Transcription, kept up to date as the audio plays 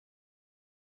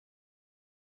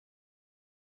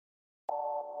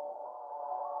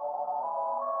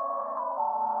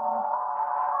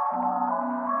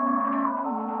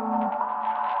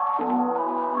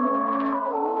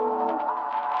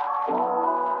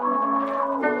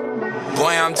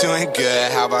Boy, I'm doing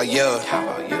good, how about you?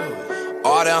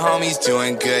 All the homies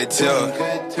doing good too.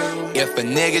 If a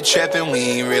nigga trippin', we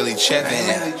ain't really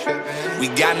trippin'. We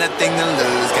got nothing to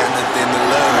lose, got nothing to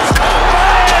lose.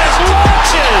 Baez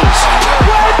launches!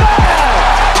 Way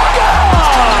back!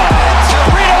 Gone!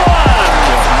 3-1!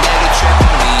 If a nigga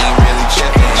trippin', we ain't really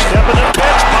trippin'. Step in the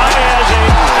pitch, Baez, a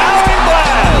powering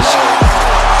blast!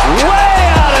 Way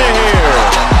out of here!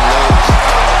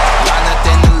 Got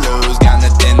nothing to lose, got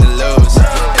nothing to lose.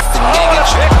 If a nigga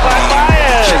trippin', by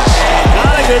Baez!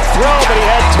 Not a good throw, but he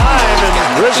had time,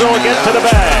 and Rizzo will get to the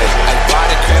bag. I bought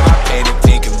a crib, I painted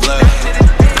pink and blue.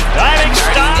 Diving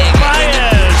stop,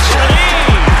 Baez!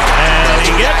 And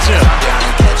he gets him.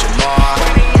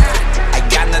 I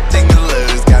got nothing to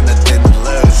lose, got nothing to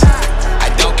lose. I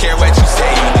don't care what you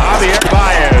say. Javier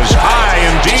Báez, high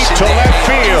and deep to left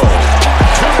field.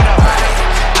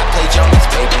 I played Jonas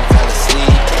paper and fell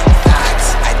asleep.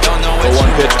 I don't know what The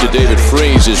one pitch to David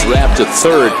Freese is wrapped to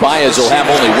third. Baez will have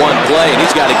only one play, and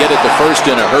he's got to get it to first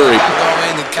in a hurry.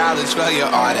 I'm going to college for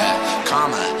your order,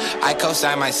 comma. I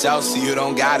co-sign myself so you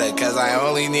don't gotta, cause I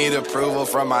only need approval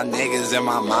from my niggas and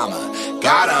my mama.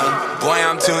 Got 'em. Boy,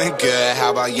 I'm doing good,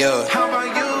 how about you?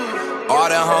 All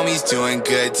the homies doing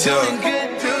good too.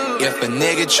 If a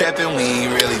nigga trippin', we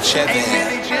ain't really trippin'.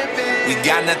 We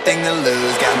got nothing to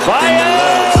lose, got nothing to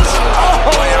lose.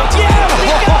 Boy, I'm doing good, how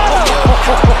about you?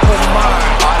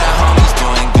 All the homies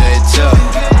doing good too.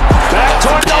 Back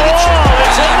toward the wall.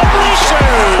 It's in the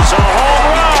bleachers. A home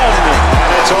run.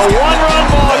 And it's a one-run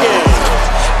ball game.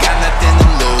 Got nothing to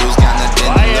lose, got nothing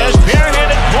to Baez, lose.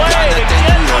 barehanded play to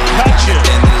get McCutcheon.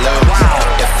 Wow.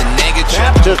 If the nigga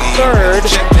Tap to third.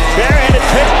 Barehanded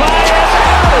pick Baez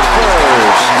out at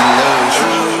first.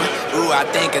 Ooh, I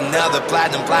think another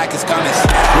platinum plaque is coming.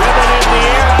 Driven in the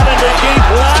air out into deep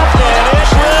left, and it will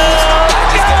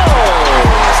go.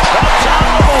 That's on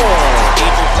the board.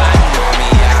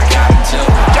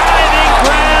 Diving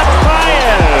grab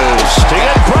Baez to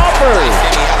get Crawford.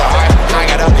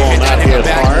 Ball not hit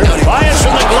hard. Baez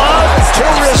from the glove to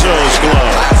Rizzo's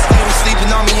glove. Deep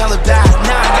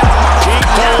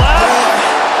to left.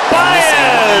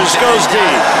 Baez goes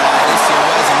deep.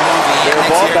 Fair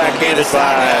ball backhanded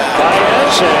by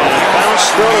Baez and bounce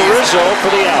throw to Rizzo for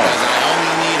the out.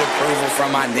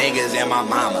 From my niggas and my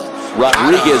mama.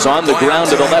 Rodriguez on the ground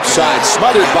to the left side,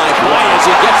 smothered by Baez.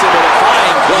 He gets him with a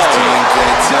fine play.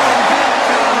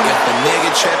 If a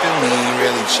nigga trippin', we ain't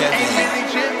really trippin'.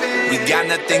 We got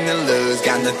nothing to lose,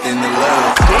 got nothing to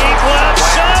lose. Deep left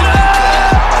center.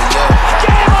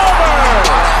 Game over.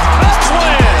 That's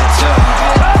win.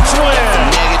 That's win.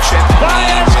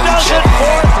 Baez does it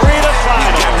for 3 to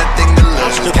final.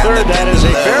 Bounce to third. That is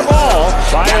a fair ball.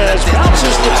 Baez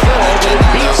bounces to third, but it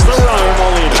beats the runner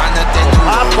Molina.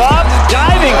 Hop up,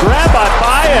 diving grab by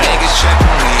Baez.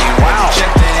 Wow.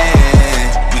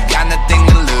 We got nothing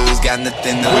to lose, got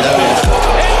nothing to lose.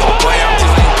 Boy, I'm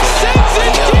doing good. Sends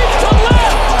it deep to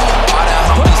left.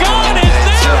 Pagan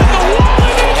is there at the wall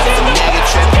and it's in the nigga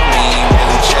trippin', we ain't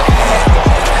really trippin'.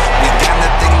 We got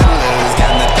nothing to lose,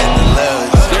 got nothing to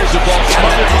lose. There's the ball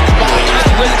smothered by Baez.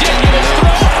 Ridiculous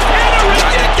throw. and a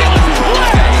ridiculous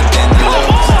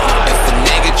play. If a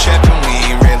nigga trippin', we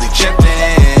ain't really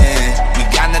trippin'. We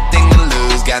got nothing to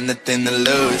lose, got nothing to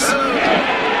lose.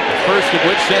 First of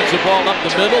which sends the ball up the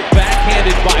middle,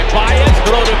 backhanded by Baez.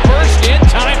 Throw to first, in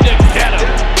time to get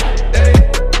him.